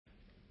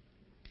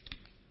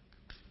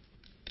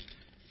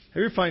Have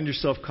you ever find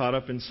yourself caught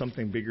up in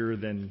something bigger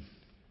than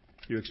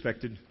you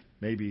expected?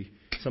 Maybe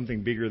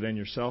something bigger than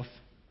yourself?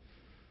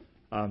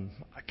 I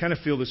kind of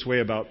feel this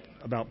way about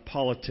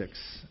politics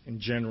in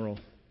general.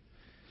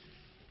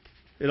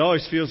 It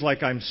always feels like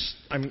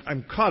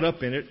I'm caught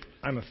up in it.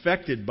 I'm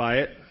affected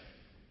by it.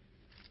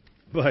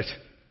 But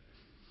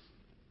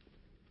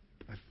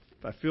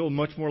I feel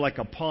much more like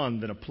a pawn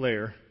than a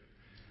player.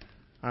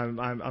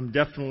 I'm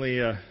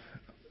definitely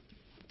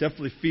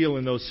feel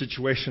in those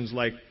situations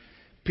like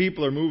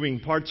people are moving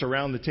parts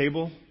around the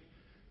table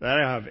that I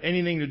don't have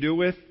anything to do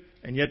with,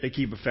 and yet they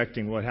keep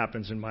affecting what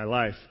happens in my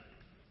life.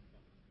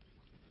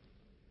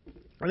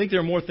 I think there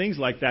are more things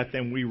like that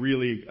than we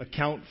really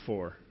account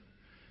for.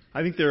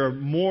 I think there are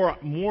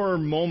more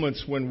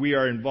moments when we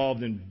are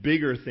involved in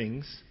bigger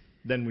things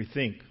than we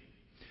think,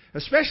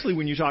 especially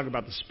when you talk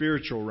about the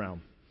spiritual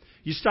realm.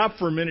 You stop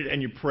for a minute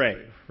and you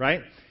pray, right?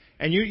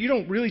 And you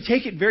don't really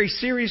take it very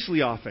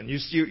seriously often.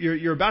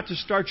 You're about to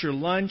start your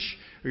lunch,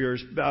 or you're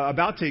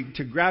about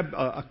to grab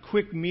a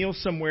quick meal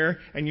somewhere,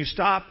 and you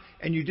stop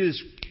and you do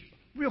this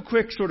real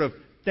quick sort of,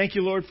 thank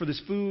you, Lord, for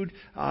this food.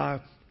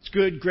 It's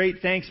good, great,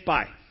 thanks,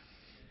 bye.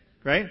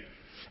 Right?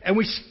 And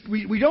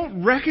we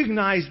don't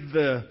recognize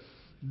the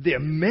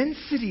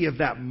immensity of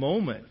that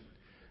moment,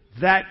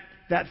 that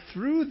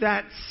through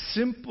that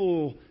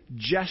simple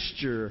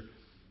gesture,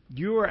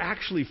 you are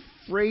actually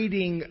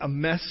freighting a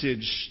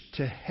message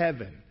to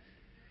heaven.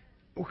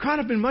 We're caught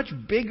up in much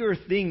bigger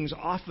things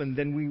often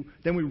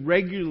than we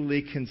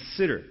regularly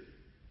consider.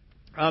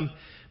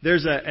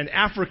 There's an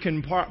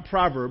African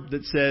proverb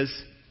that says,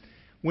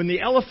 when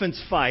the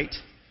elephants fight,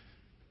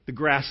 the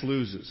grass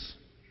loses.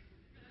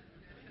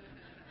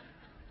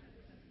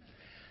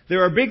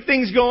 There are big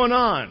things going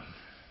on.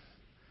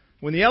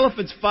 When the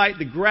elephants fight,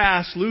 the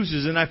grass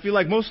loses. And I feel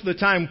like most of the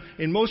time,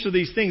 in most of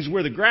these things,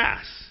 we're the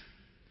grass.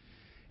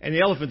 And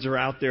the elephants are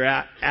out there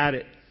at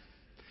it.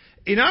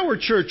 In our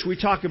church, we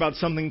talk about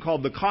something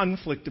called the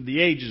conflict of the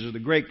ages, or the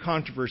great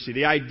controversy.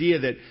 The idea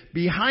that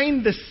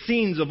behind the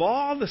scenes of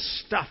all the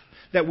stuff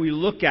that we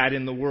look at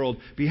in the world,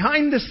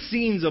 behind the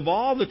scenes of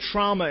all the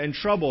trauma and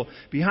trouble,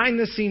 behind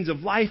the scenes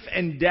of life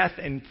and death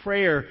and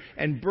prayer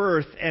and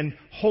birth and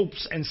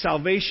hopes and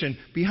salvation,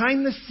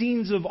 behind the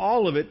scenes of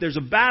all of it, there's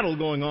a battle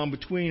going on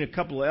between a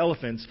couple of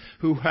elephants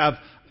who have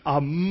a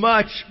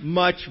much,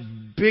 much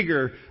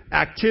bigger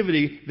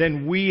activity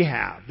than we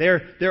have.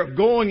 They're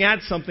going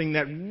at something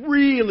that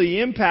really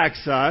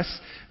impacts us,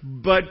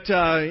 but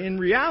in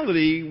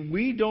reality,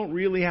 we don't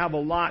really have a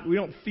lot, we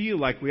don't feel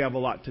like we have a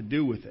lot to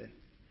do with it.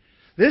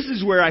 This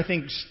is where I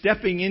think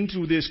stepping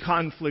into this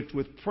conflict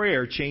with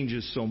prayer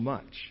changes so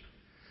much.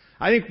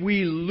 I think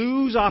we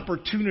lose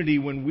opportunity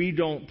when we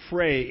don't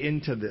pray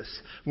into this,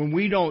 when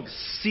we don't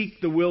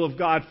seek the will of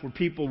God for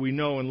people we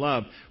know and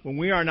love, when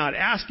we are not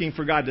asking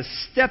for God to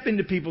step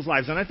into people's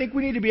lives. And I think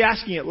we need to be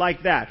asking it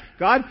like that.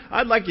 God,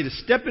 I'd like you to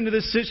step into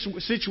this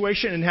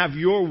situation and have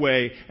your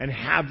way and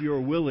have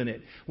your will in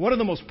it. One of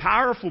the most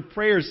powerful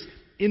prayers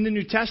in the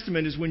New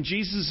Testament is when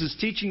Jesus is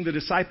teaching the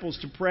disciples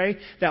to pray,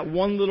 that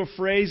one little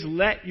phrase,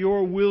 let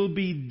your will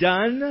be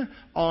done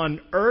on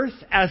earth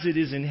as it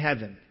is in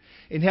heaven.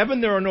 In heaven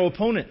there are no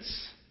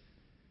opponents.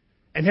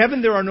 In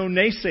heaven there are no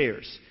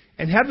naysayers.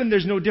 In heaven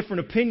there's no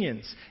different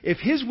opinions. If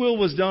His will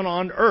was done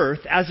on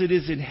earth as it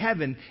is in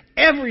heaven,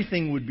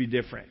 everything would be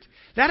different.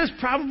 That is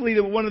probably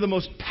one of the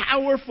most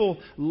powerful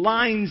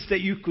lines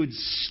that you could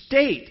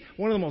state.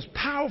 One of the most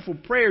powerful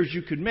prayers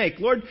you could make.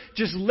 Lord,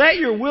 just let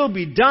your will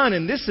be done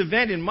in this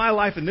event, in my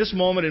life, in this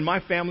moment, in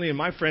my family, in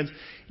my friends.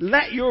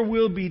 Let your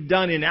will be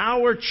done in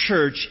our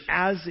church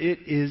as it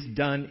is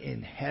done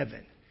in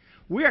heaven.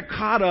 We are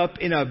caught up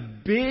in a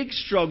big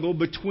struggle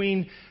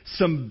between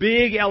some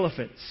big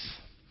elephants.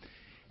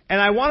 And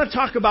I want to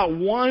talk about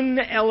one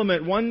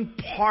element, one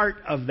part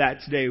of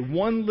that today.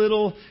 One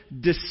little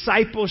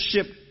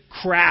discipleship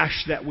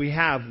crash that we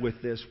have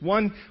with this.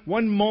 One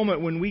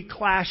moment when we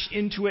clash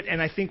into it,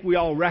 and I think we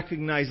all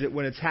recognize it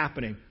when it's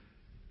happening.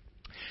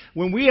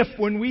 When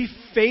we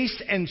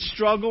face and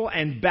struggle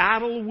and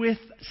battle with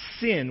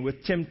sin,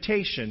 with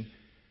temptation,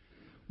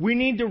 we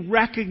need to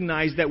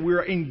recognize that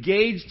we're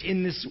engaged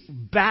in this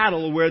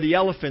battle where the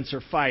elephants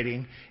are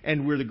fighting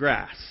and we're the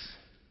grass.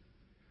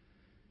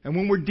 And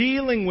when we're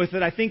dealing with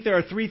it, I think there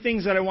are three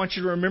things that I want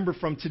you to remember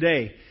from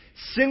today.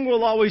 Sin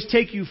will always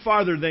take you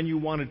farther than you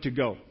want it to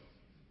go.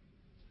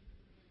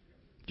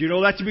 Do you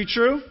know that to be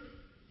true?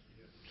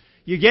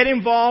 You get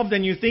involved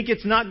and you think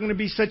it's not going to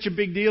be such a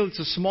big deal. It's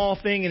a small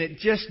thing and it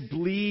just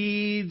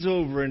bleeds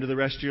over into the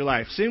rest of your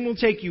life. Sin will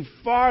take you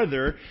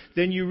farther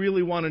than you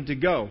really wanted to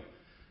go.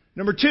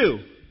 Number two,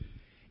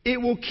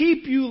 it will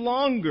keep you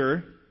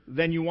longer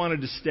than you wanted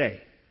to stay.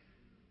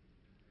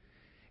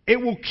 It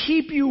will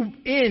keep you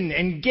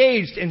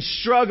engaged and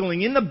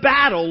struggling in the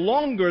battle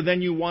longer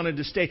than you wanted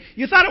to stay.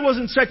 You thought it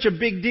wasn't such a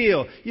big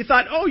deal. You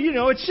thought,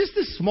 it's just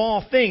a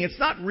small thing. It's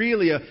not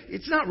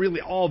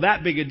really all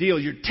that big a deal.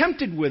 You're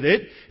tempted with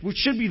it, which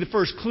should be the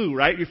first clue,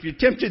 right? If you're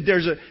tempted,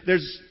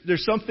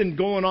 there's something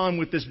going on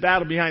with this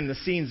battle behind the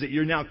scenes that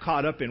you're now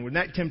caught up in. When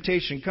that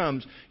temptation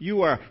comes,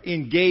 you are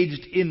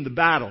engaged in the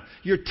battle.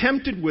 You're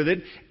tempted with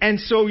it, and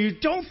so you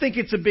don't think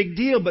it's a big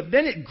deal, but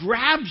then it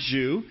grabs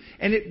you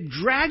and it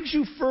drags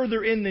you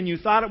further in than you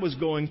thought it was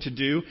going to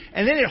do,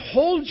 and then it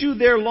holds you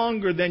there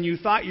longer than you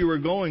thought you were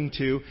going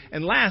to,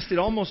 and last, it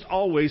almost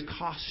always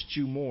costs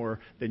you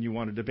more than you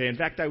wanted to pay. In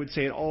fact, I would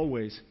say it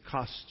always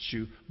costs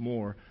you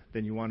more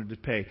than you wanted to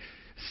pay.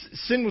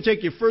 Sin will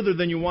take you further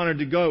than you wanted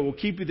to go. It will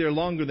keep you there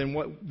longer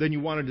than you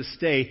wanted to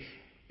stay,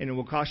 and it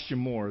will cost you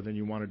more than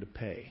you wanted to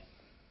pay.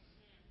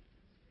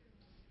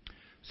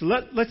 So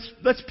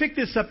let's pick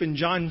this up in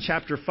John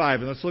chapter 5,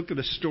 and let's look at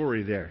a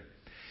story there.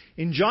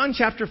 In John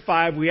chapter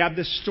 5, we have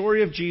this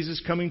story of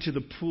Jesus coming to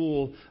the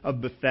pool of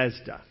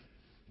Bethesda.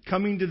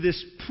 Coming to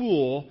this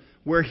pool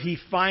where he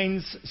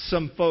finds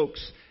some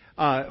folks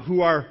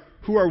who are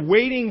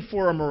waiting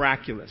for a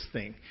miraculous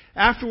thing.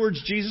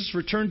 Afterwards, Jesus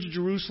returned to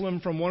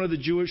Jerusalem for one of the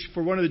Jewish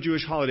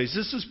holidays.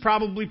 This is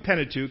probably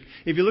Pentateuch.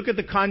 If you look at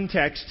the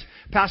context,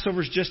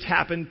 Passover's just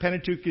happened.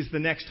 Pentateuch is the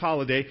next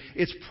holiday.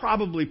 It's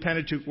probably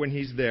Pentateuch when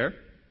he's there.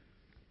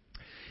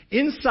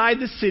 Inside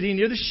the city,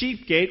 near the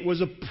sheep gate,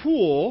 was a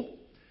pool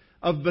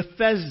of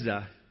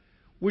Bethesda,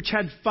 which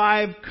had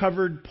 5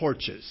 covered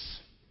porches.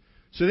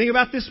 So think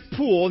about this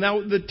pool.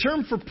 Now, the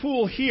term for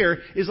pool here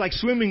is like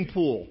swimming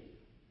pool.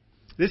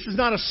 This is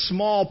not a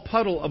small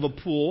puddle of a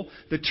pool.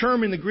 The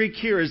term in the Greek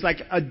here is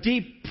like a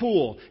deep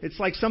pool. It's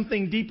like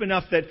something deep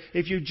enough that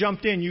if you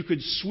jumped in, you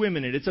could swim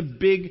in it. It's a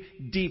big,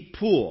 deep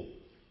pool.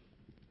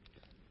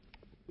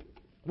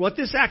 What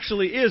this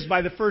actually is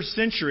by the first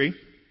century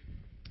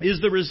is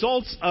the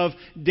results of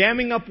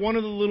damming up one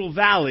of the little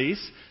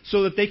valleys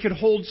so that they could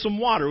hold some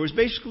water. It was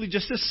basically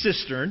just a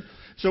cistern.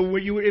 So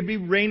it'd be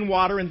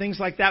rainwater and things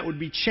like that would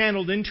be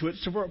channeled into it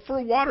for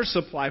a water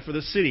supply for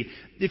the city.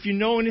 If you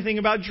know anything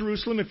about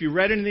Jerusalem, if you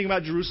read anything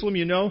about Jerusalem,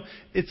 you know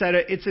it's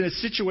in a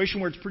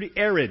situation where it's pretty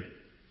arid.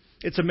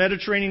 It's a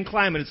Mediterranean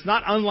climate. It's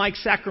not unlike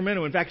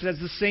Sacramento. In fact, it has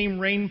the same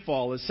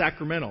rainfall as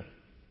Sacramento.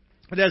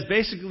 It has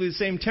basically the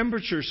same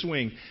temperature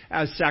swing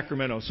as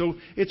Sacramento. So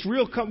it's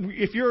real.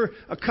 If you're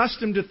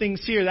accustomed to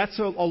things here, that's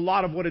a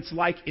lot of what it's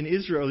like in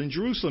Israel, in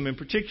Jerusalem in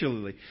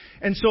particularly.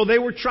 And so they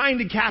were trying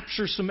to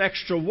capture some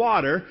extra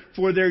water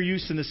for their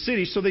use in the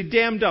city. So they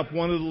dammed up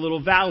one of the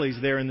little valleys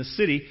there in the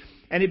city,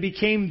 and it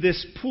became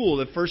this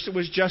pool. At first it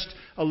was just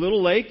a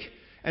little lake.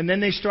 And then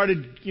they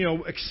started,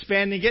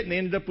 expanding it, and they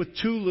ended up with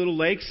 2 little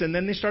lakes. And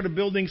then they started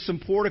building some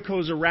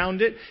porticos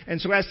around it. And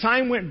so as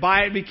time went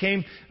by, it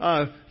became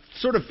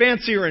sort of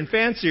fancier and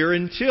fancier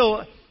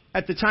until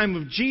at the time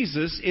of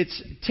Jesus,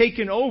 it's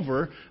taken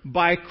over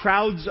by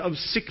crowds of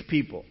sick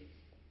people.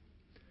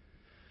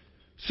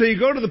 So you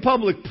go to the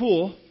public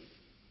pool,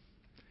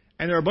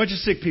 and there are a bunch of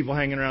sick people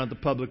hanging around at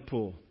the public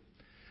pool.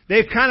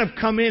 They've kind of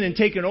come in and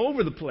taken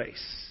over the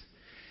place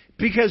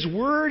because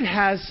word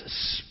has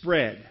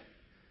spread.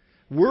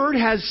 Word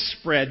has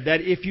spread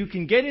that if you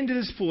can get into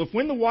this pool, if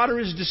when the water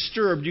is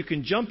disturbed, you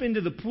can jump into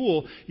the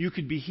pool, you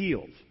could be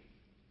healed.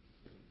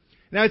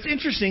 Now, it's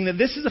interesting that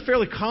this is a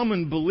fairly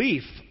common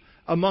belief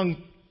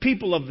among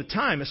people of the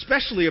time,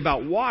 especially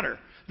about water,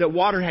 that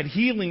water had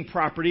healing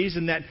properties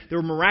and that there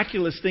were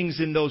miraculous things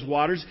in those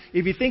waters.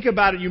 If you think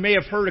about it, you may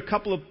have heard a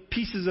couple of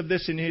pieces of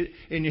this in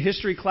your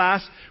history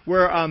class,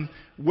 where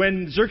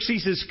when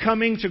Xerxes is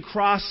coming to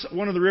cross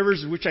one of the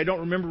rivers, which I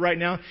don't remember right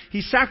now,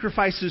 he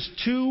sacrifices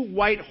 2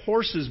 white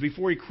horses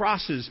before he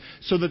crosses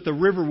so that the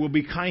river will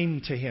be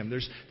kind to him.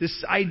 There's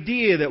this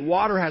idea that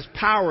water has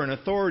power and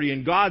authority,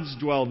 and gods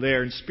dwell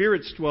there, and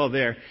spirits dwell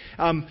there.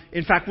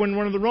 In fact, when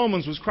one of the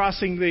Romans was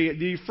crossing the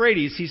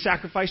Euphrates, he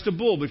sacrificed a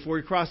bull before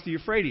he crossed the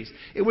Euphrates.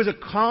 It was a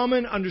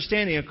common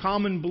understanding, a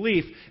common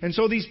belief. And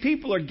so these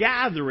people are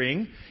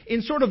gathering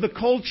in sort of the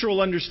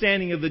cultural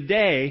understanding of the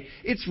day.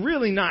 It's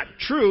really not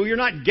true. You're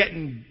not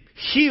getting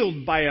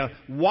healed by a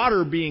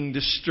water being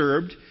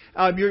disturbed.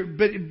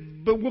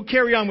 But we'll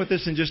carry on with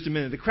this in just a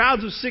minute. The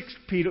crowds of sick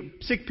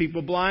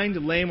people, blind,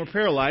 lame, or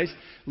paralyzed,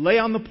 lay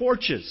on the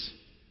porches.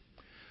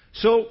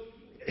 So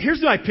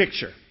here's my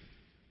picture.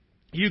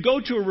 You go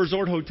to a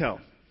resort hotel.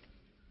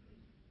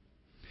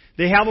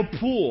 They have a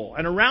pool,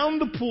 and around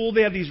the pool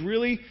they have these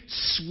really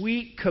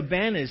sweet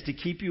cabanas to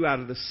keep you out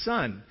of the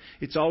sun.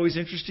 It's always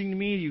interesting to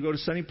me. You go to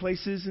sunny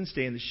places and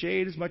stay in the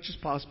shade as much as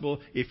possible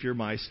if you're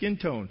my skin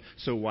tone.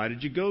 So why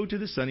did you go to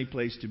the sunny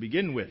place to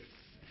begin with?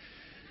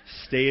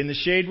 Stay in the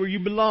shade where you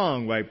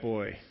belong, white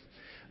boy.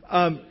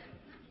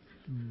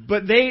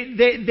 But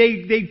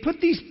they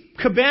put these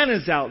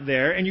cabanas out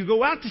there, and you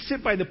go out to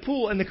sit by the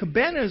pool, and the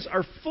cabanas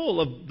are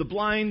full of the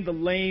blind, the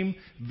lame,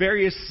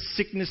 various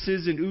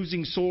sicknesses and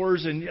oozing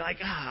sores, and you're like,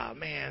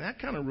 man, that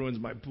kind of ruins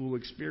my pool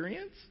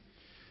experience.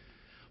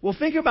 Well,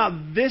 think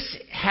about this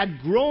had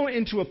grown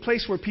into a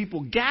place where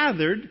people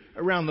gathered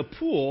around the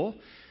pool,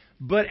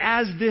 But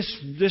as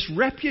this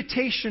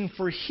reputation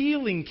for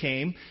healing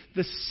came,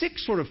 the sick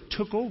sort of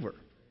took over.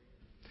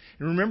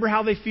 And remember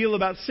how they feel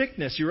about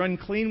sickness. You're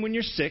unclean when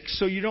you're sick,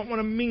 so you don't want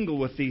to mingle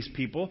with these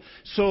people.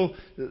 So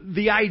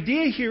the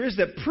idea here is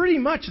that pretty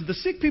much the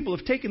sick people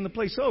have taken the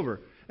place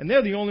over. And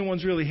they're the only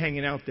ones really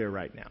hanging out there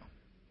right now.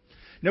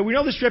 Now, we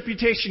know this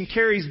reputation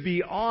carries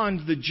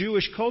beyond the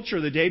Jewish culture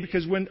of the day,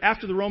 because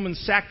after the Romans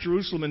sack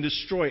Jerusalem and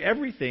destroy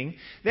everything,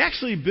 they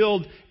actually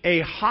build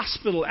a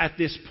hospital at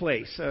this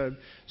place,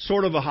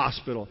 sort of a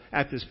hospital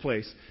at this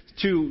place,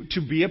 to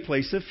be a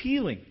place of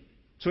healing.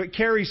 So it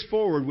carries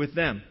forward with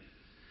them.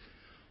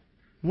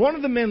 One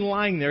of the men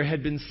lying there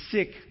had been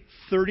sick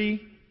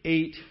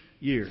 38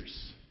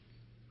 years.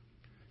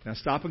 Now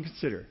stop and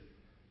consider.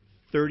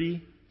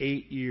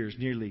 38 years,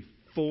 nearly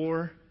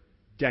 4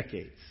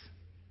 decades.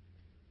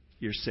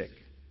 You're sick.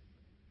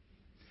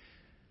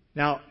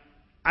 Now,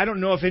 I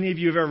don't know if any of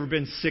you have ever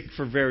been sick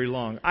for very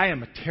long. I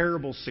am a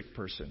terrible sick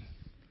person.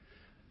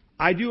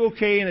 I do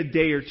okay in a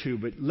day or two,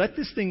 but let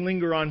this thing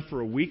linger on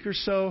for a week or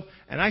so,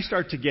 and I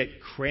start to get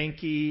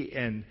cranky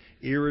and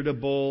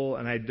irritable,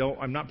 and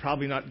I'm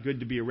probably not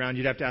good to be around.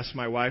 You'd have to ask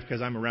my wife,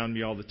 because I'm around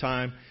me all the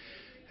time.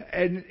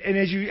 And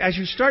as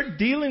you start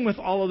dealing with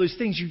all of those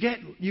things,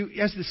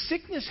 as the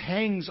sickness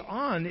hangs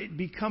on, it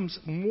becomes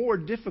more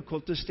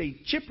difficult to stay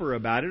chipper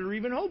about it or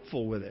even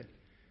hopeful with it.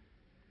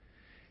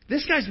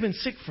 This guy's been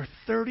sick for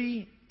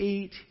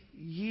 38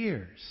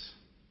 years.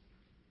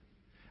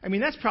 I mean,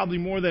 that's probably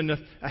more than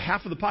a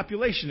half of the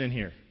population in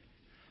here.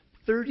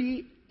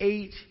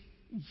 38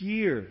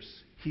 years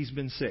he's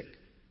been sick.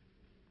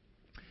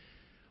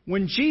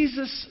 When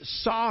Jesus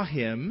saw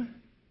him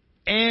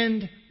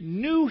and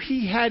knew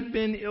he had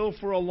been ill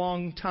for a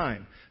long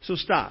time. So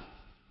stop.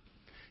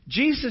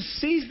 Jesus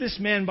sees this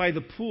man by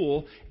the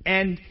pool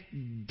and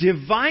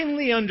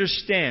divinely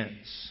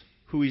understands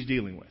who he's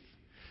dealing with.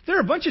 There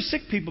are a bunch of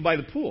sick people by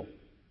the pool.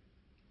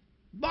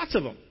 Lots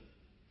of them.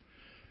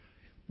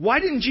 Why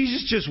didn't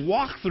Jesus just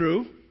walk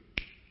through,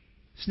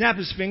 snap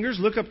his fingers,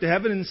 look up to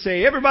heaven and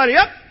say, "Everybody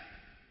up!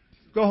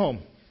 Go home."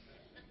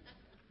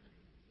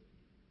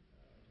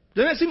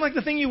 Doesn't that seem like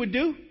the thing you would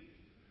do?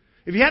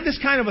 If you had this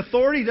kind of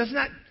authority, doesn't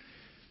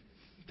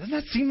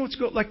that seem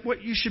like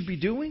what you should be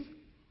doing?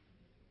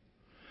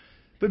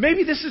 But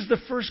maybe this is the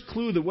first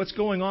clue that what's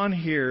going on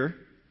here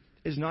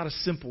is not a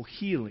simple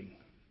healing.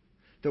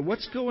 That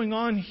what's going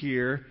on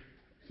here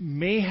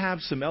may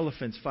have some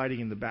elephants fighting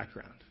in the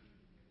background.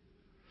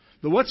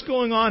 That what's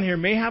going on here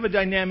may have a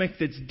dynamic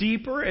that's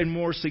deeper and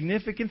more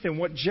significant than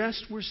what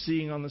just we're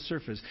seeing on the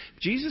surface.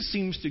 Jesus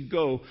seems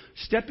to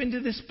step into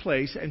this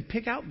place and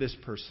pick out this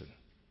person.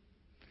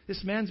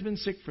 This man's been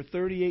sick for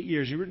 38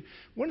 years.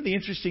 One of the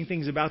interesting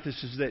things about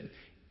this is that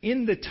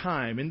in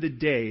the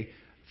day,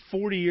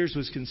 40 years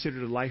was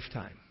considered a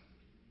lifetime.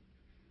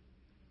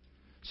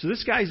 So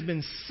this guy's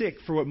been sick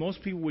for what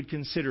most people would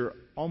consider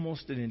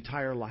almost an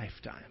entire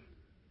lifetime.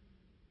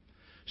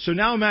 So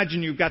now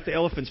imagine you've got the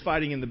elephants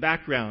fighting in the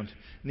background,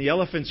 and the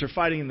elephants are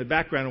fighting in the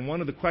background, and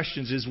one of the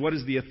questions is, what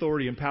is the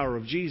authority and power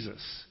of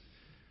Jesus?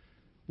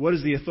 What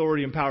is the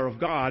authority and power of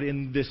God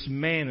in this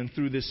man and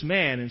through this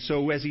man? And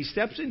so as he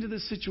steps into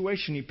this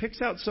situation, he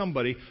picks out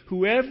somebody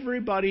who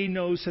everybody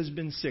knows has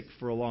been sick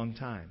for a long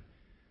time.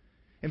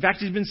 In fact,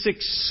 he's been sick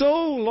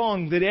so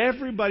long that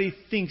everybody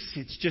thinks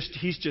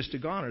he's just a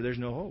goner. There's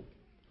no hope.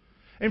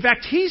 In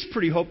fact, he's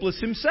pretty hopeless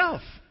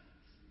himself.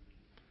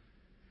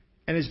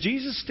 And as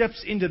Jesus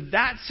steps into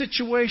that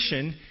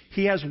situation,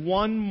 he has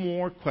one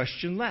more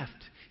question left.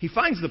 He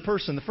finds the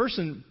person.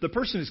 The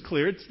person is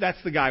clear.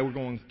 That's the guy we're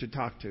going to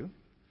talk to.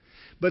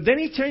 But then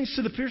he turns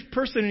to the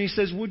person and he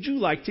says, "Would you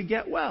like to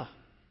get well?"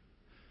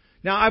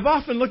 Now, I've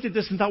often looked at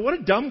this and thought, what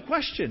a dumb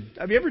question.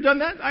 Have you ever done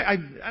that? I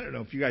don't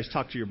know if you guys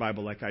talk to your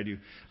Bible like I do.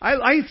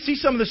 I see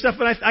some of the stuff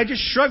and I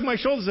just shrug my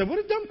shoulders and say,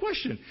 what a dumb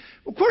question.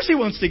 Of course he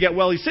wants to get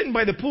well. He's sitting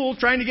by the pool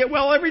trying to get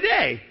well every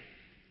day.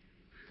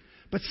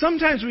 But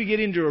sometimes we get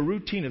into a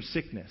routine of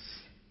sickness,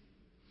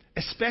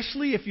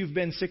 especially if you've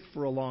been sick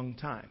for a long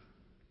time.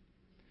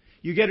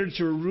 You get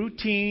into a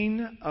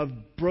routine of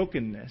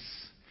brokenness,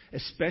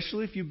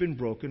 especially if you've been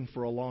broken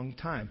for a long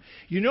time.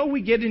 You know,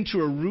 we get into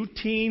a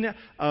routine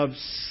of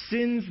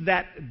sins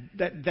that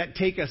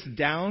take us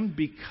down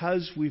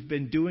because we've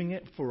been doing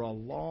it for a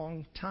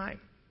long time.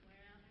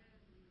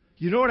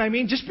 You know what I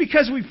mean? Just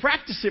because we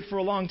practice it for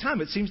a long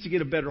time, it seems to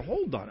get a better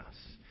hold on us.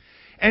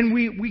 And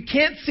we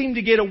can't seem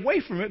to get away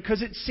from it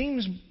because it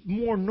seems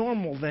more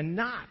normal than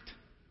not.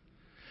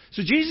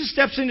 So Jesus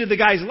steps into the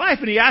guy's life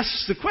and he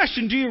asks the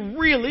question, do you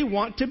really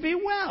want to be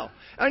well?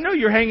 I know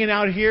you're hanging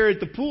out here at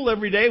the pool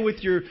every day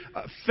with your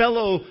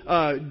fellow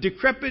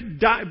decrepit,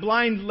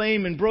 blind,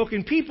 lame, and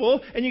broken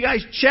people, and you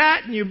guys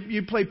chat and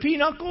you play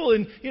pinochle,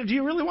 and do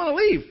you really want to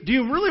leave? Do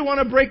you really want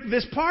to break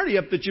this party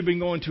up that you've been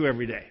going to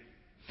every day?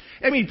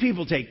 I mean,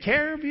 people take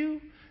care of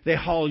you. They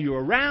haul you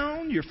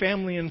around. Your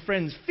family and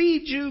friends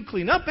feed you,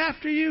 clean up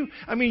after you.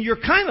 I mean,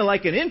 you're kind of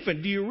like an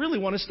infant. Do you really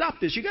want to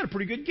stop this? You got a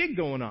pretty good gig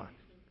going on.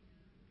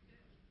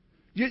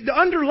 The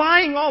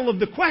underlying all of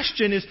the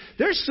question is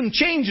there's some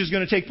changes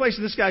going to take place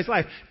in this guy's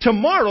life.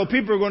 Tomorrow,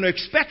 people are going to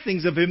expect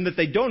things of him that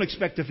they don't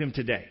expect of him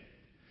today.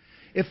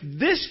 If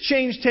this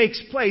change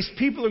takes place,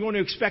 people are going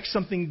to expect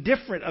something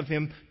different of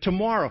him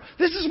tomorrow.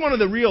 This is one of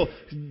the real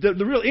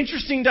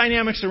interesting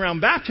dynamics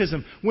around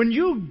baptism. When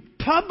you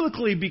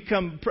publicly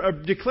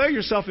declare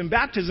yourself in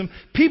baptism,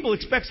 people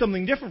expect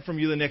something different from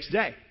you the next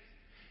day.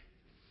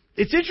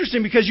 It's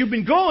interesting because you've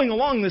been going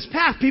along this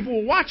path. People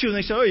will watch you and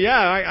they say, oh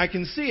yeah, I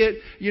can see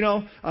it.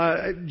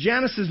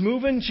 Janice is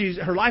moving.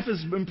 Her life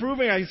is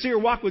improving. I can see her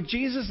walk with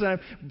Jesus. And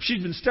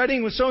she's been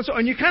studying with so-and-so.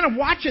 And you kind of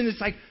watch and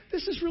it's like,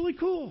 this is really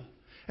cool.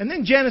 And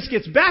then Janice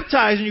gets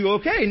baptized and you go,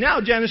 okay, now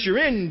Janice, you're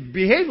in.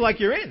 Behave like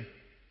you're in.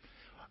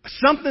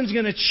 Something's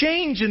going to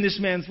change in this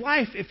man's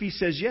life if he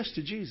says yes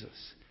to Jesus.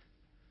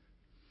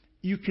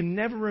 You can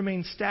never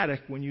remain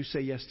static when you say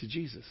yes to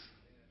Jesus.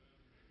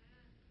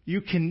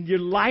 Your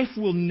life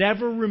will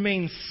never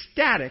remain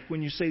static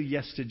when you say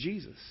yes to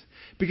Jesus.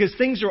 Because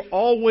things are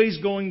always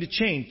going to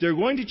change. They're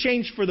going to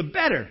change for the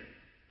better,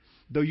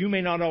 though you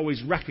may not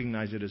always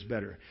recognize it as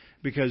better.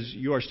 Because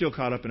you are still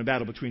caught up in a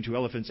battle between two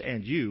elephants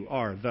and you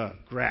are the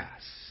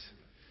grass.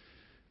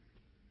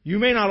 You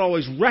may not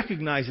always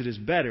recognize it as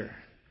better,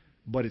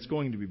 but it's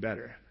going to be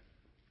better.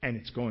 And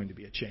it's going to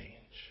be a change.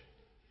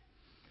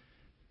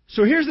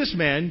 So here's this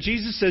man.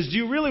 Jesus says, do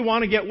you really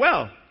want to get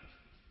well?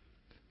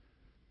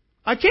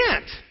 I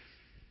can't.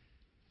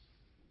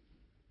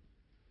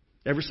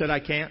 Ever said I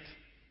can't?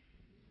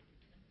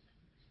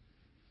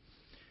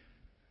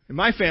 In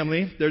my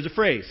family, there's a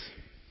phrase.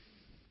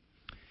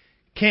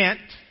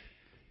 Can't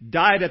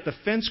died at the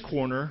fence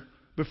corner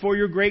before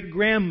your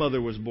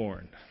great-grandmother was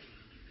born.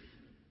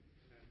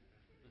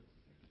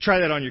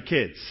 Try that on your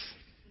kids.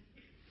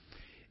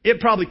 It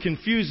probably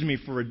confused me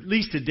for at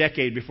least a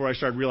decade before I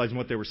started realizing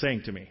what they were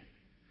saying to me.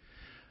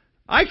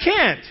 I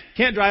can't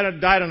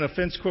die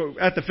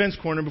at the fence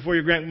corner before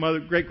your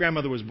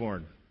great-grandmother was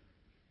born.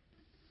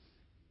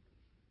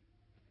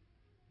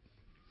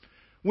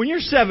 When you're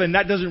 7,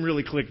 that doesn't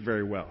really click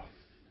very well.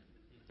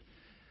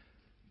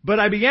 But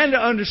I began to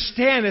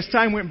understand as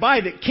time went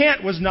by that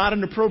can't was not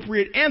an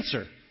appropriate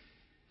answer.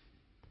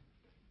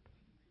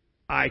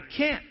 I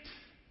can't.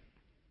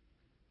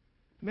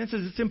 The man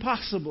says it's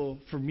impossible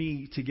for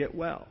me to get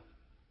well.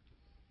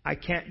 I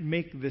can't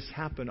make this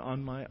happen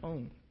on my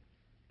own.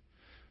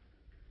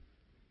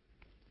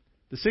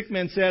 The sick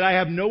man said, I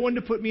have no one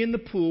to put me in the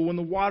pool when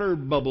the water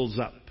bubbles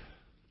up.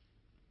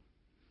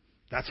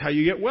 That's how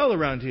you get well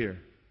around here.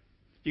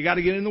 You got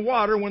to get in the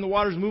water when the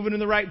water's moving in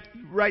the right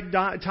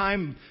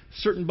time.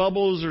 Certain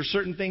bubbles or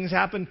certain things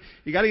happen.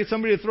 You got to get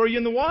somebody to throw you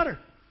in the water.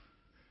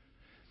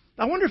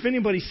 I wonder if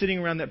anybody sitting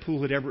around that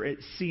pool had ever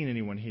seen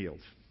anyone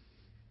healed.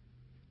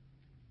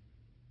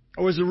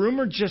 Or was the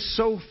rumor just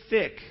so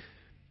thick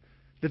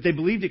that they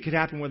believed it could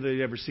happen whether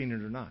they'd ever seen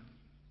it or not?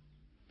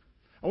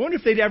 I wonder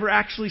if they'd ever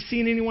actually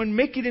seen anyone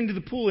make it into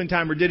the pool in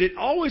time, or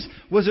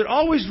was it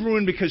always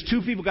ruined because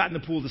two people got in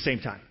the pool at the same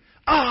time?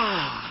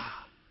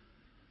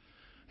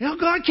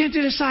 God can't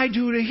decide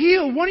who to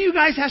heal. One of you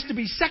guys has to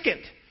be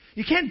second.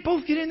 You can't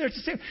both get in there at the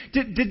same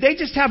time. Did they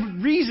just have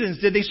reasons?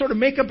 Did they sort of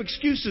make up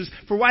excuses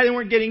for why they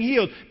weren't getting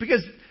healed?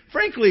 Because,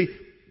 frankly,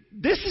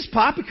 this is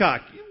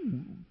poppycock.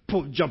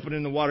 Jumping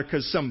in the water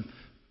because some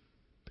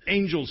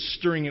angel's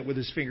stirring it with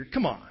his finger.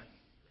 Come on.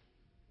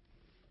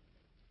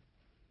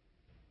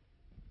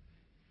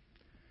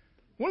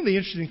 One of the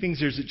interesting things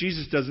here is that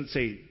Jesus doesn't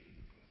say,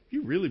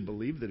 you really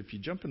believe that if you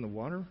jump in the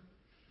water,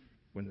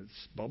 when it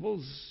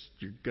bubbles,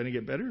 you're going to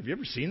get better? Have you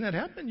ever seen that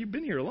happen? You've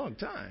been here a long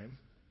time.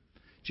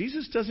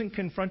 Jesus doesn't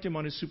confront him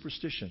on his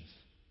superstitions.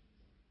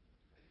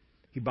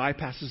 He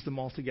bypasses them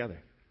altogether.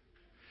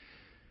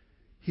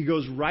 He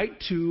goes right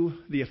to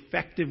the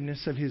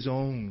effectiveness of his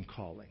own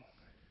calling.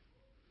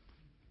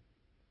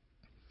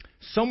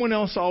 Someone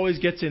else always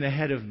gets in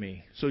ahead of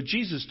me. So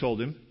Jesus told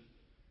him,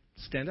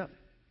 stand up.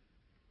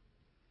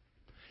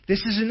 This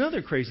is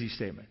another crazy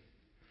statement.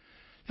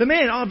 The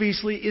man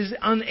obviously is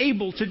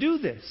unable to do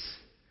this.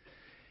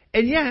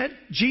 And yet,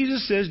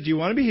 Jesus says, do you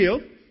want to be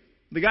healed?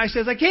 The guy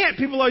says, I can't.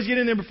 People always get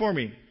in there before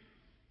me.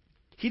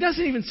 He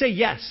doesn't even say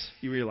yes,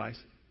 you realize.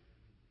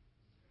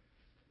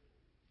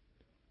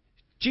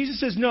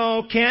 Jesus says,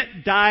 no,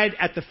 can't died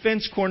at the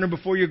fence corner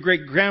before your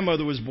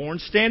great-grandmother was born.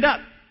 Stand up.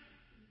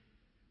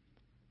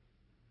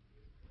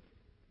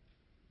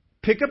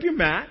 Pick up your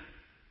mat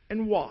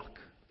and walk.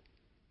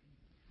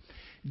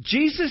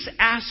 Jesus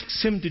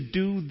asks him to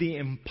do the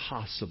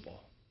impossible.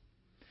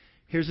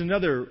 Here's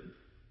another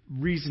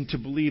reason to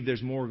believe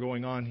there's more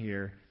going on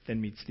here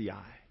than meets the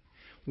eye.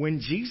 When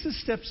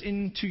Jesus steps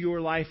into your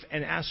life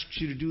and asks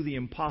you to do the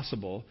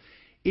impossible,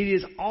 it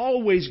is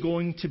always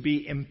going to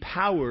be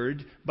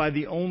empowered by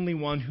the only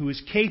one who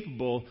is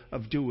capable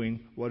of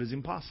doing what is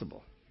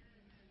impossible.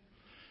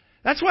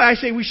 That's why I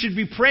say we should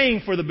be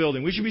praying for the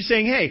building. We should be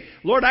saying, hey,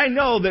 Lord, I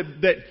know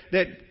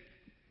that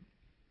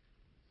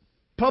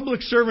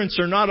public servants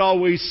are not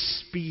always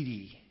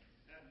speedy.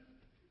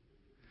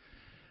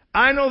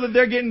 I know that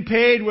they're getting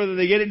paid whether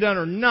they get it done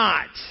or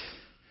not.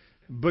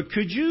 But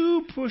could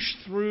you push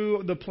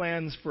through the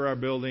plans for our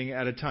building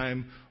at a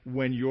time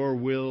when your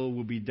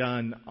will be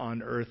done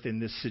on earth in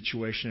this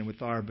situation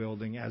with our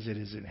building as it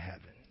is in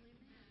heaven?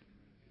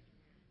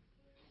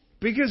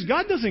 Because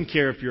God doesn't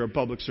care if you're a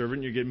public servant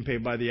and you're getting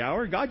paid by the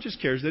hour. God just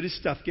cares that His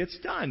stuff gets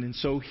done. And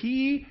so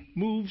He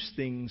moves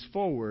things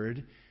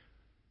forward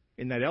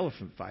in that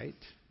elephant fight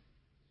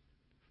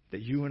that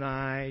you and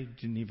I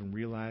didn't even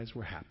realize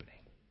were happening.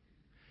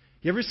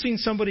 You ever seen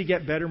somebody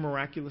get better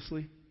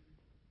miraculously?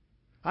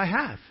 I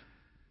have.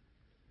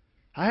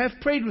 I have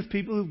prayed with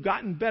people who've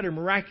gotten better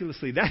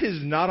miraculously. That is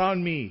not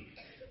on me.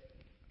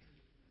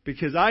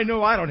 Because I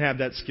know I don't have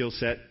that skill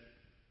set.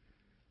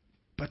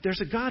 But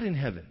there's a God in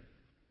heaven.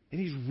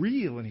 And He's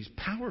real and He's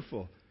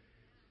powerful.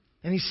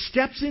 And He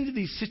steps into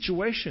these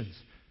situations.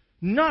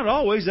 Not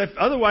always.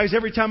 Otherwise,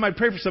 every time I'd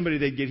pray for somebody,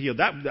 they'd get healed.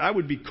 That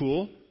would be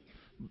cool.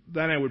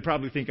 Then I would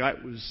probably think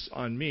it was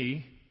on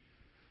me.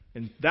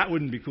 And that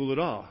wouldn't be cool at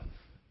all.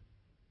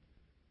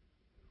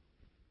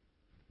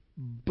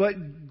 But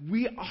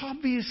we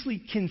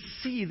obviously can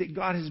see that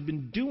God has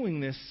been doing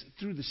this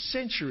through the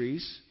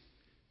centuries.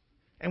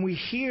 And we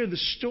hear the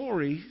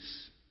stories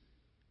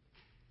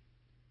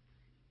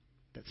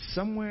that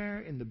somewhere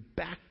in the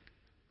back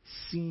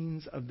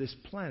scenes of this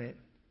planet,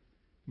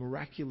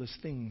 miraculous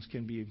things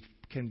can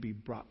be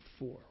brought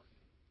forth.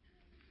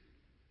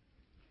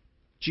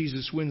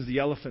 Jesus wins the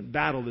elephant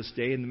battle this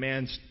day, and the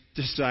man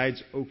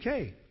decides,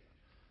 okay,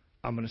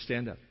 I'm going to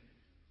stand up.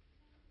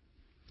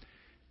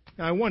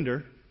 Now, I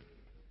wonder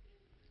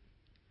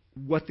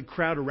what the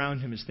crowd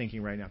around him is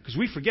thinking right now. Because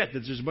we forget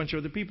that there's a bunch of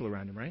other people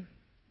around him, right?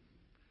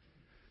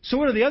 So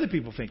what are the other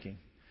people thinking?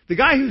 The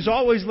guy who's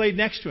always laid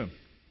next to him.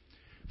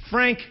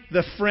 Frank,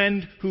 the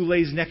friend who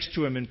lays next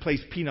to him and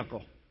plays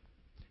pinochle.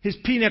 His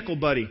pinochle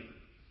buddy.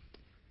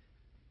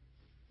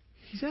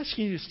 He's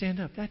asking you to stand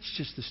up. That's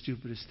just the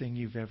stupidest thing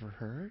you've ever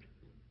heard.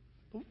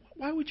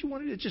 Why would you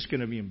want to? It's just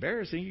going to be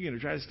embarrassing. You're going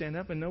to try to stand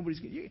up and nobody's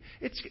going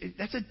to.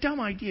 That's a dumb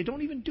idea.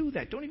 Don't even do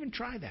that. Don't even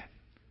try that.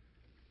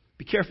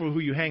 Be careful who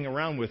you hang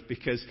around with,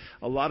 because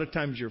a lot of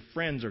times your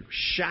friends are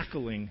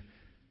shackling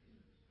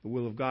the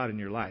will of God in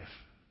your life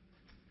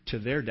to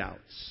their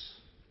doubts.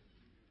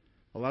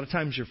 A lot of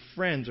times your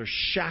friends are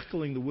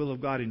shackling the will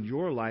of God in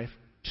your life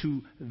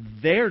to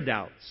their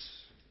doubts.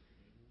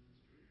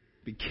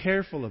 Be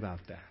careful about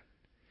that.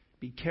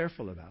 Be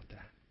careful about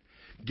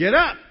that. Get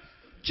up.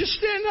 Just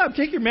stand up.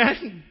 Take your mat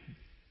and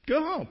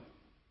go home.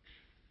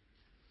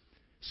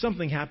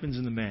 Something happens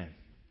in the man.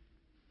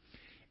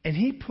 And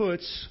he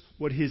puts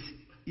what his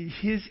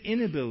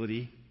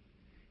inability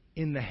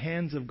in the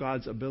hands of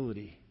God's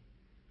ability.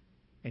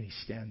 And he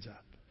stands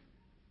up.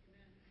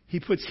 He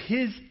puts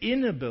his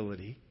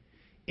inability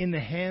in the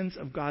hands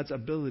of God's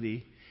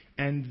ability,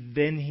 and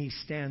then he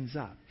stands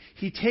up.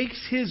 He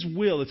takes his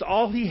will, it's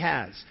all he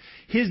has.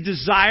 His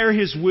desire,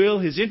 his will,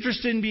 his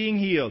interest in being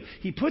healed.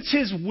 He puts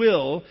his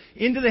will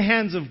into the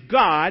hands of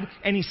God,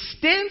 and he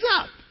stands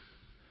up.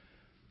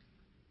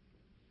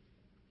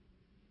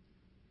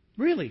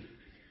 Really.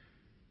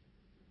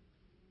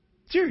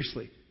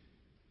 Seriously.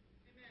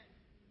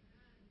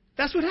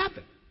 That's what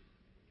happened.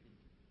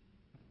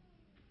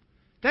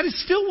 That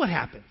is still what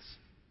happens.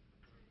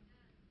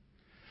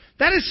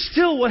 That is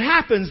still what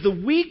happens. The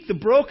weak, the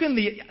broken,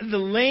 the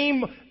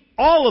lame,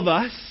 all of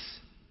us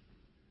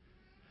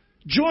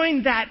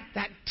join that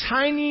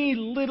tiny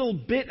little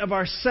bit of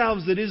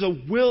ourselves that is a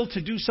will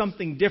to do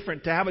something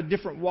different, to have a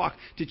different walk,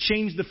 to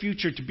change the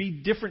future, to be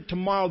different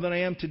tomorrow than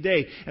I am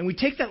today. And we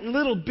take that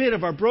little bit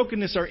of our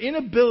brokenness, our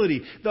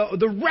inability,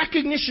 the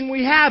recognition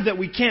we have that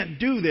we can't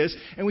do this,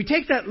 and we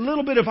take that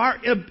little bit of our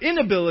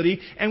inability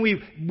and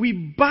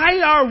we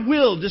by our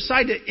will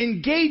decide to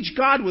engage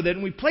God with it,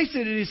 and we place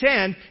it in His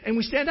hand, and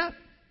we stand up.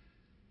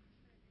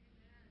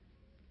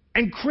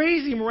 And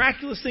crazy,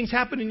 miraculous things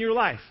happen in your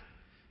life.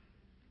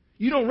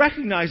 You don't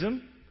recognize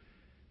them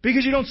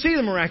because you don't see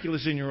the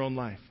miraculous in your own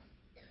life.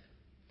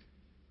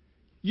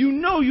 You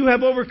know you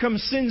have overcome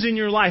sins in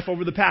your life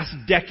over the past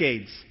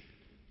decades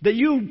that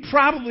you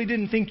probably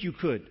didn't think you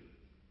could.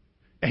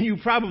 And you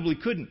probably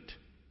couldn't.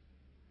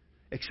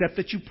 Except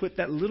that you put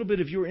that little bit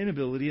of your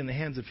inability in the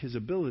hands of His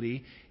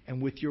ability,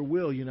 and with your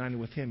will united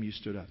with Him, you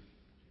stood up.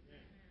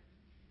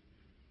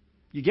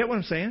 You get what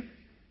I'm saying?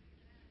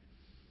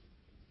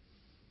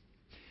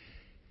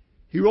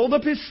 He rolled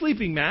up his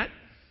sleeping mat,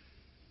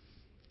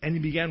 and he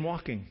began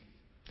walking.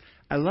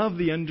 I love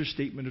the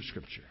understatement of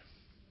Scripture.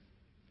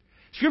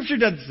 Scripture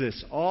does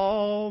this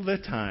all the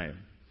time.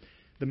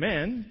 The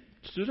man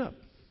stood up.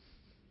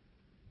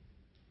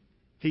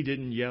 He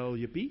didn't yell,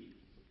 yippee.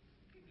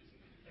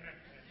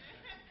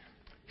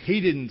 He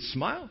didn't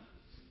smile.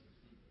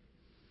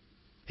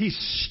 He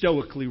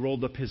stoically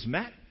rolled up his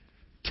mat,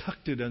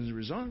 tucked it under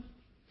his arm,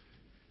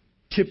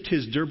 tipped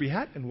his derby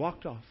hat, and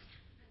walked off.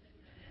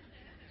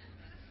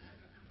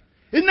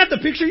 Isn't that the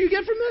picture you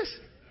get from this?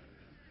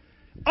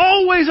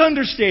 Always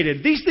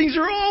understated. These things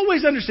are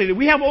always understated.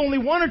 We have only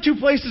one or two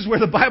places where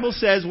the Bible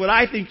says what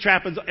I think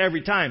happens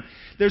every time.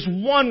 There's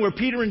one where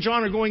Peter and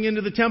John are going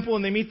into the temple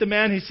and they meet the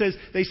man.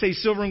 They say,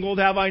 silver and gold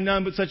have I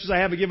none, but such as I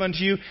have I give unto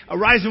you.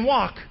 Arise and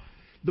walk.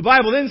 The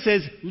Bible then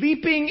says,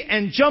 leaping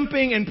and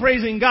jumping and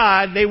praising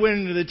God, they went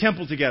into the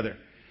temple together.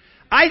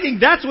 I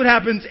think that's what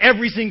happens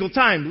every single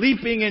time.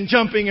 Leaping and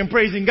jumping and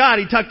praising God.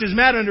 He tucked his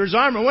mat under his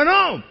arm and went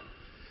home.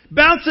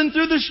 Bouncing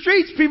through the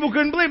streets, people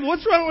couldn't believe it.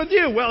 What's wrong with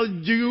you? Well,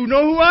 do you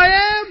know who I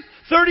am?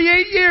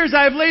 38 years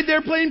I've laid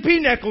there playing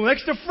pinochle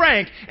next to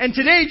Frank. And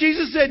today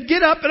Jesus said,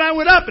 get up, and I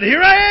went up, and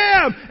here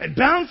I am. And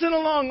bouncing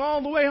along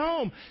all the way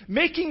home.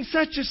 Making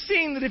such a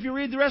scene that if you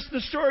read the rest of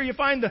the story, you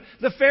find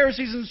the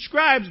Pharisees and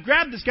scribes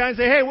grab this guy and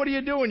say, hey, what are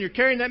you doing? You're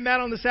carrying that mat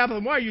on the Sabbath.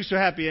 And why are you so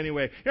happy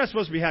anyway? You're not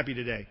supposed to be happy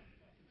today.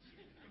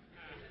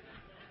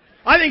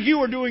 I think you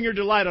were doing your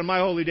delight on my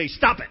holy day.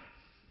 Stop it.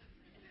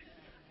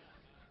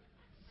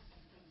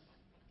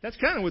 That's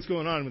kind of what's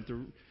going on with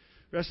the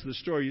rest of the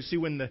story. You see,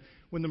 when the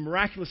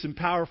miraculous and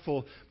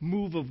powerful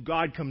move of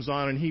God comes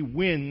on and He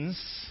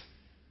wins,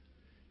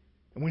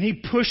 and when He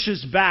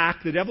pushes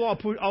back, the devil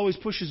always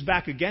pushes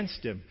back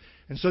against Him.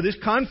 And so this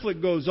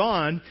conflict goes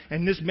on,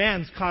 and this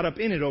man's caught up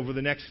in it over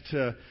the next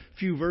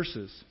few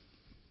verses.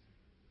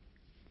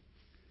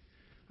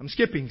 I'm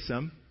skipping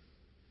some.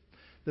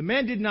 The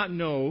man did not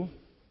know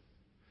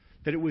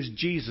that it was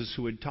Jesus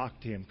who had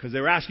talked to him. Because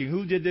they were asking,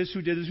 who did this?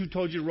 Who did this? Who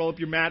told you to roll up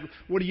your mat?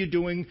 What are you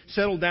doing?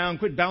 Settle down.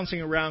 Quit bouncing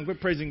around. Quit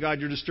praising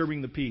God. You're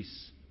disturbing the peace.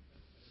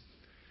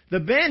 The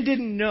man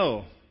didn't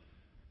know.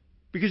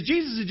 Because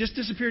Jesus had just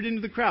disappeared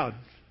into the crowd.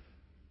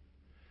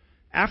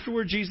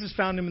 Afterward, Jesus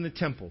found him in the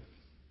temple.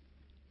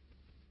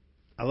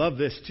 I love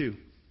this too.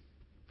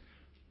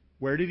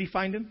 Where did He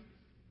find him?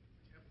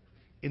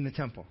 In the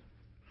temple.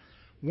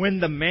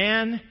 When the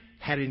man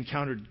had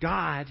encountered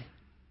God,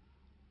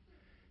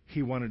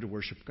 he wanted to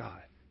worship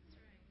God.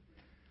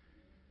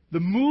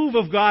 The move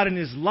of God in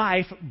his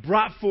life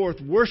brought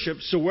forth worship.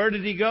 So where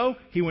did he go?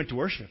 He went to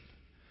worship.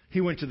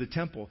 He went to the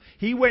temple.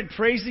 He went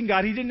praising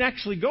God. He didn't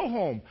actually go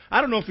home. I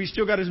don't know if he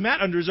still got his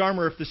mat under his arm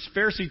or if the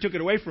Pharisee took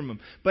it away from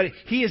him. But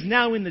he is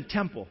now in the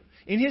temple.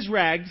 In his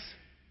rags,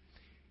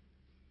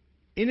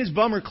 in his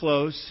bummer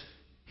clothes,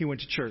 he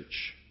went to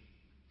church.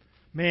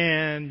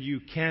 Man, you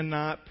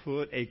cannot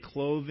put a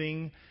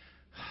clothing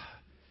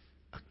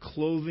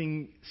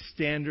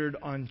standard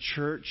on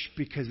church,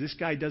 because this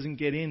guy doesn't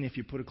get in if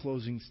you put a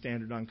clothing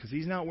standard on, because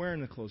he's not wearing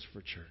the clothes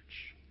for church.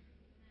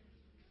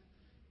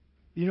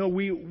 You know,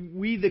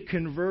 we the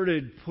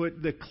converted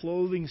put the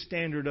clothing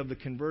standard of the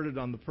converted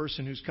on the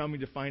person who's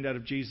coming to find out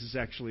if Jesus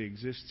actually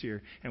exists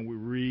here, and we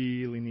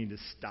really need to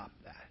stop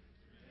that.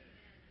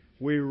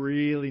 We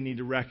really need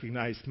to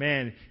recognize,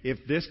 man, if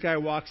this guy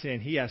walks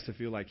in, he has to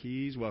feel like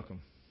he's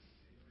welcome.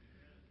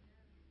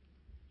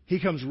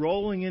 He comes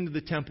rolling into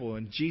the temple,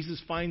 and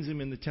Jesus finds him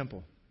in the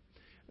temple.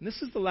 And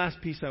this is the last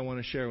piece I want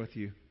to share with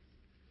you.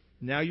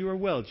 Now you are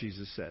well,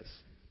 Jesus says.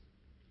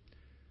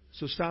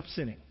 So stop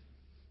sinning,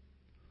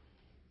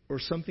 or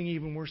something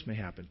even worse may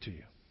happen to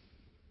you.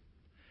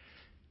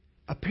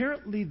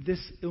 Apparently,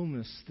 this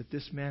illness that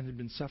this man had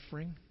been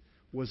suffering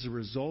was a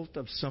result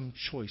of some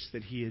choice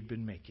that he had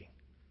been making.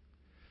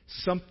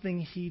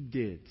 Something he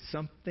did,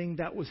 something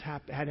that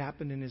had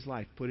happened in his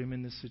life, put him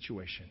in this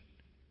situation.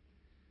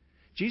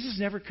 Jesus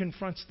never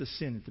confronts the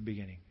sin at the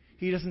beginning.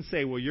 He doesn't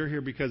say, well, you're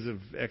here because of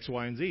X,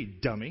 Y, and Z,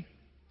 dummy.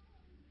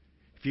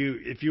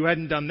 If you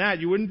hadn't done that,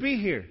 you wouldn't be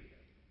here.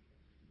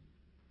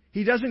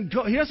 He doesn't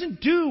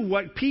do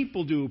what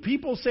people do.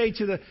 People say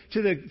to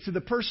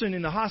the person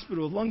in the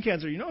hospital with lung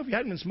cancer, you know, if you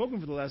hadn't been smoking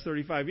for the last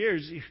 35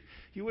 years,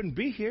 you wouldn't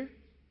be here.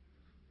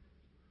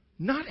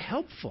 Not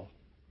helpful.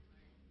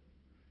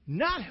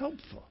 Not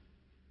helpful.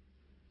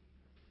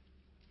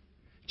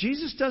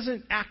 Jesus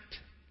doesn't act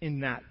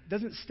in that,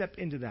 doesn't step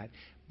into that.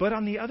 But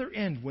on the other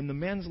end, when the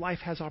man's life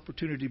has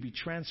opportunity to be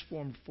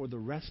transformed for the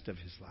rest of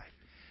his life,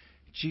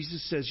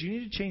 Jesus says, you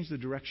need to change the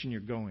direction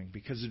you're going,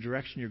 because the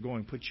direction you're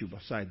going puts you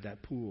beside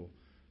that pool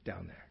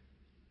down there.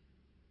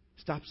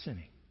 Stop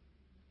sinning.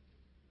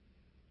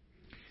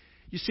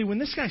 You see, when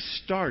this guy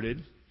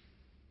started,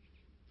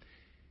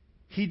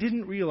 he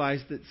didn't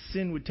realize that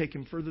sin would take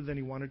him further than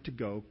he wanted to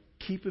go,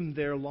 keep him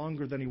there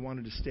longer than he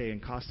wanted to stay,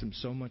 and cost him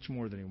so much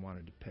more than he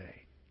wanted to pay.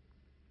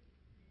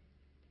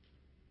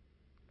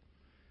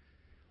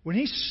 When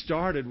he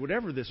started,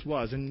 whatever this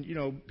was, and, you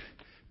know,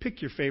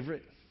 pick your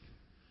favorite.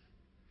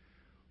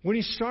 When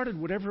he started,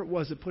 whatever it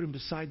was that put him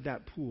beside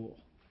that pool,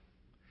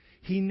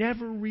 he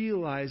never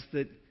realized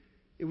that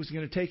it was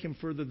going to take him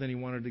further than he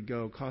wanted to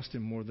go, cost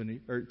him more than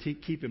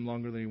keep him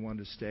longer than he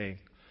wanted to stay,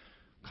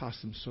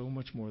 cost him so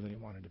much more than he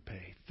wanted to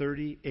pay.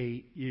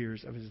 38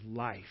 years of his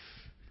life.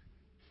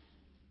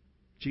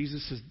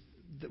 Jesus says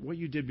that what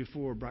you did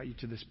before brought you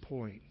to this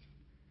point.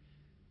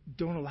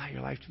 Don't allow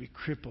your life to be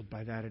crippled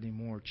by that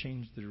anymore.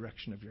 Change the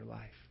direction of your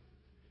life.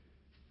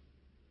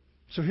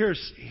 So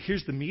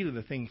here's the meat of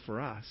the thing for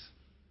us.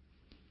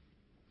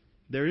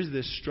 There is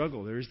this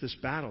struggle. There is this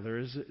battle. There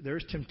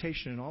is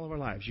temptation in all of our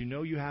lives. You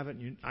know you have it.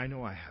 I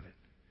know I have it.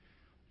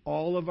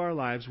 All of our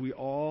lives, we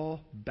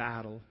all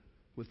battle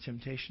with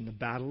temptation. The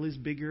battle is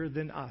bigger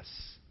than us.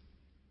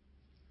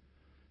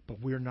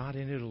 But we're not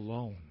in it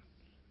alone.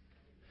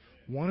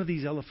 One of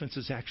these elephants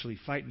is actually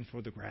fighting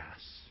for the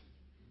grass.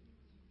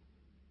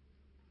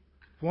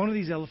 One of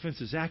these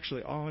elephants is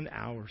actually on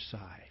our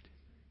side.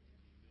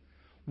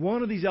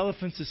 One of these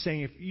elephants is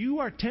saying, if you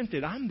are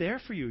tempted, I'm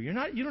there for you. You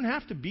don't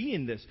have to be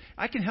in this.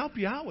 I can help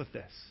you out with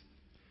this.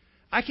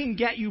 I can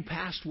get you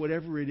past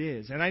whatever it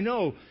is. And I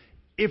know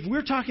if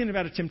we're talking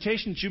about a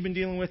temptation that you've been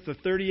dealing with for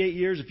 38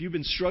 years, if you've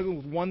been struggling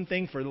with one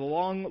thing for the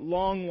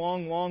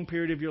long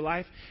period of your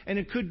life, and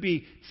it could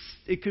be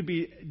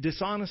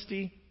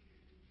dishonesty,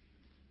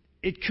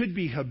 it could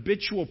be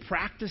habitual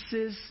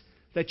practices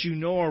that you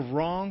know are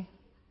wrong.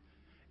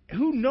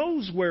 Who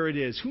knows where it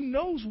is? Who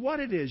knows what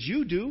it is?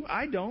 You do.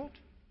 I don't.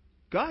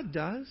 God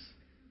does.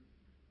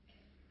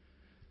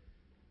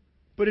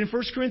 But in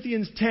 1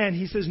 Corinthians 10,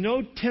 he says,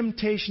 no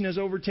temptation has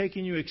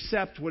overtaken you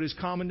except what is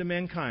common to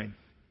mankind.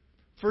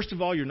 First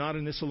of all, you're not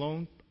in this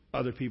alone.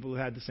 Other people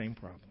have had the same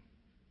problem.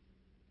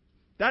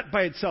 That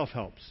by itself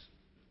helps,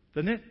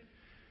 doesn't it?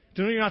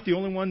 To know you're not the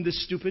only one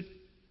this stupid.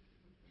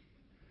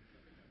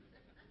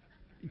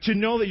 To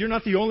know that you're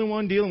not the only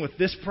one dealing with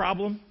this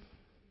problem.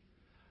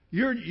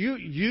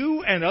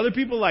 You and other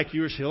people like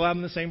you are still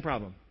having the same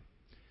problem.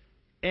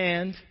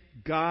 And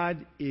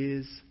God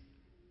is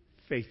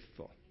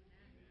faithful.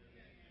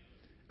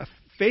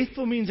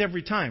 Faithful means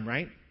every time,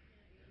 right?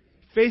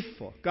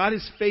 Faithful. God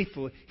is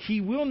faithful.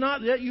 He will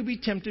not let you be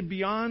tempted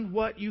beyond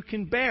what you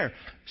can bear.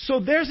 So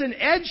there's an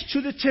edge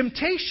to the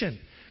temptation.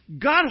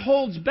 God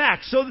holds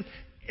back. So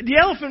the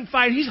elephant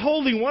fight, he's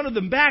holding one of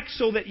them back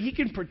so that he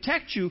can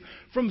protect you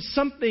from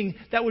something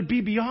that would be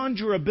beyond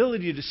your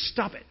ability to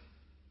stop it.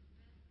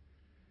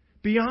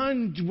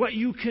 Beyond what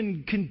you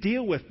can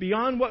deal with.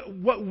 Beyond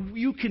what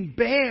you can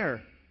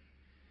bear.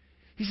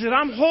 He said,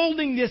 I'm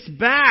holding this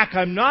back.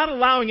 I'm not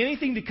allowing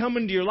anything to come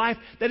into your life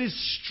that is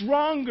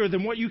stronger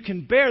than what you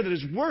can bear, that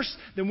is worse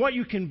than what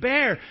you can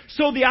bear.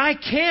 So the I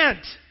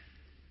can't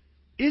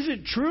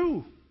isn't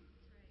true.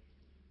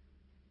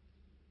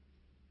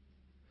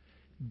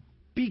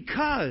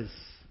 Because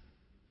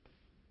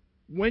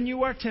when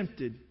you are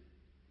tempted,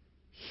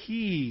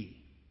 He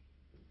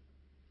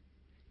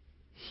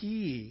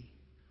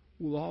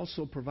will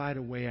also provide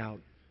a way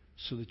out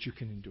so that you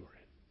can endure it.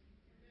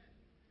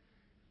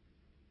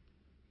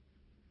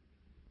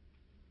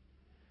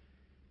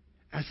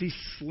 As he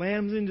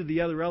slams into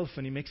the other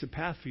elephant, he makes a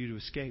path for you to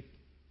escape.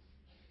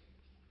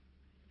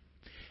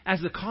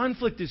 As the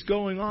conflict is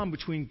going on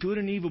between good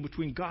and evil,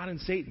 between God and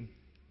Satan,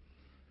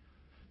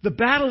 the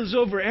battle is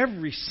over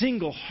every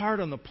single heart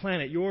on the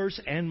planet,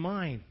 yours and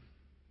mine.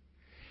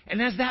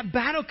 And as that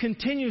battle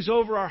continues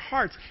over our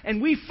hearts,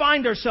 and we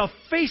find ourselves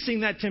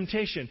facing that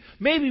temptation,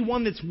 maybe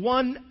one that's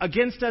won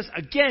against us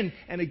again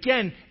and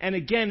again and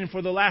again, and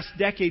for the last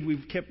decade we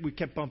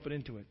kept bumping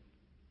into it.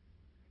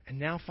 And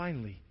now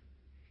finally,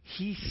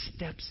 He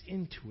steps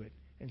into it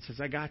and says,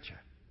 I got you.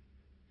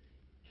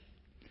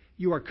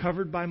 You are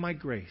covered by my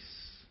grace.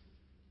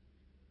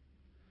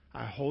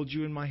 I hold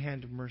you in my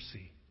hand of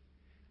mercy.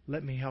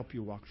 Let me help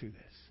you walk through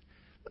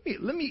this.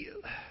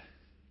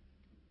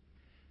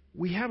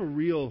 We have a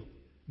real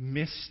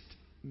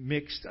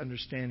mixed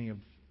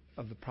understanding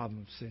of the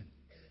problem of sin.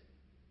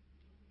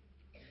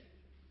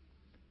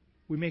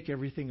 We make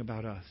everything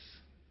about us.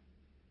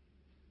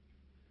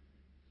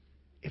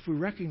 If we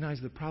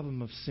recognize the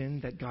problem of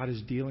sin that God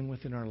is dealing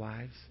with in our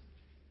lives,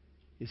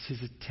 is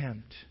His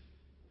attempt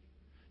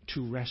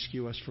to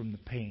rescue us from the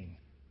pain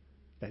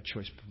that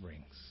choice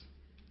brings.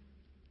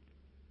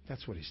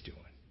 That's what He's doing.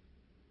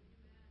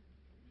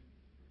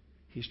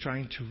 He's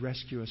trying to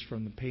rescue us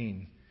from the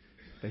pain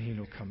that He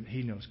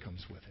knows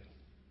comes with it.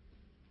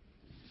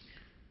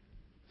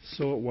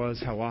 So it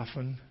was how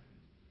often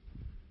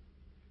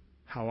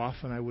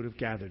I would have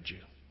gathered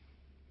you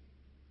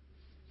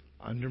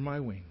under my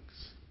wings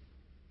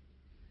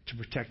to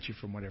protect you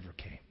from whatever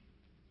came.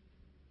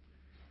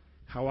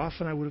 How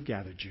often I would have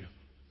gathered you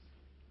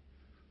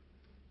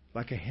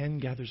like a hen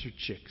gathers her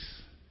chicks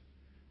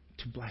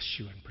to bless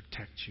you and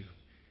protect you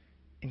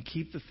and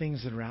keep the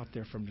things that are out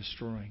there from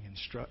destroying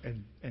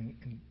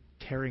and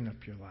tearing up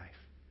your life.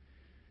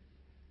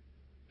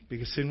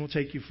 Because sin will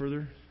take you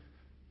further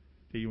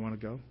than you want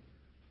to go.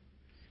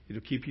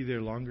 It'll keep you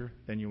there longer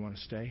than you want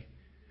to stay.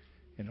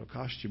 And it'll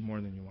cost you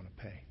more than you want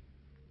to pay.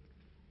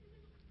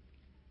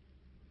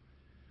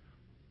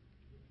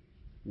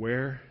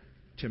 Where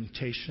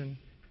temptation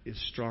is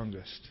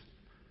strongest,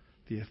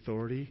 the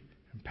authority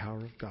and power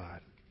of God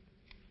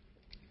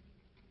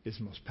is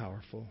most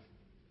powerful,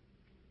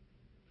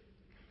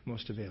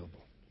 most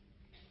available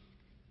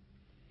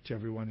to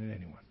everyone and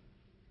anyone.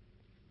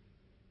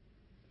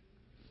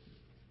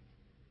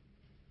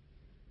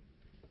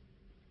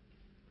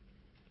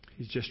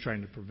 He's just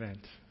trying to prevent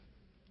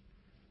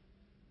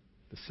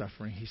the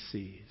suffering He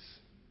sees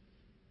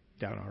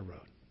down our road.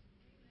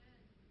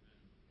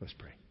 Let's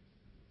pray.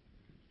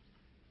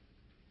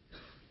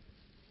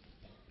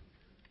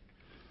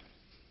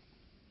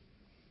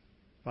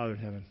 Father in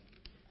heaven,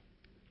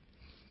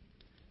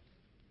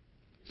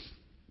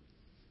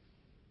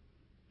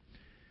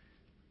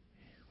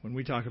 When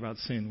we talk about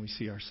sin, we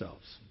see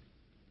ourselves.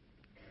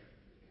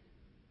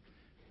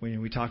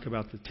 When we talk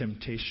about the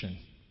temptation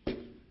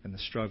and the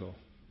struggle,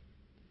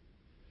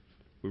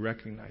 we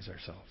recognize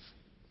ourselves.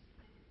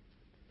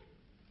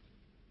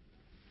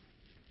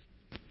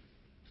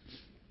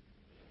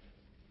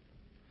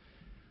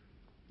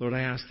 Lord,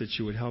 I ask that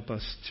you would help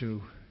us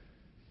to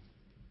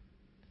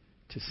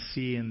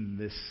see in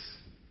this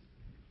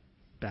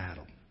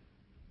battle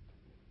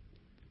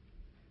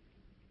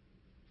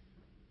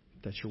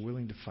that you're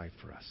willing to fight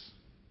for us.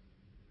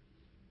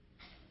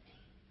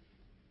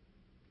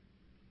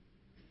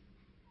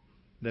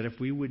 That if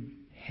we would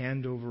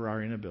hand over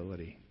our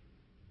inability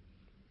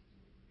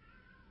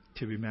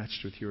to be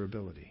matched with your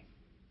ability,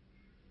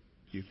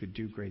 you could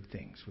do great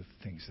things with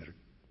things that are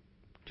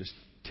just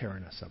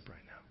tearing us up right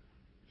now.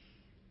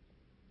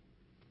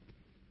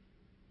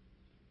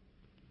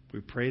 We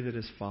pray that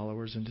as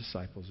followers and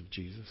disciples of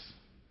Jesus,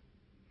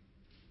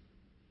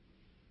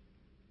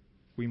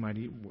 we might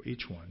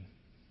each one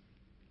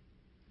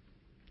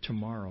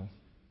tomorrow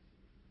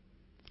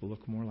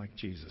look more like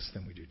Jesus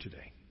than we do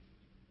today.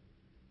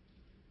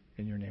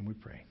 In your name we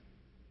pray.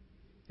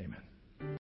 Amen.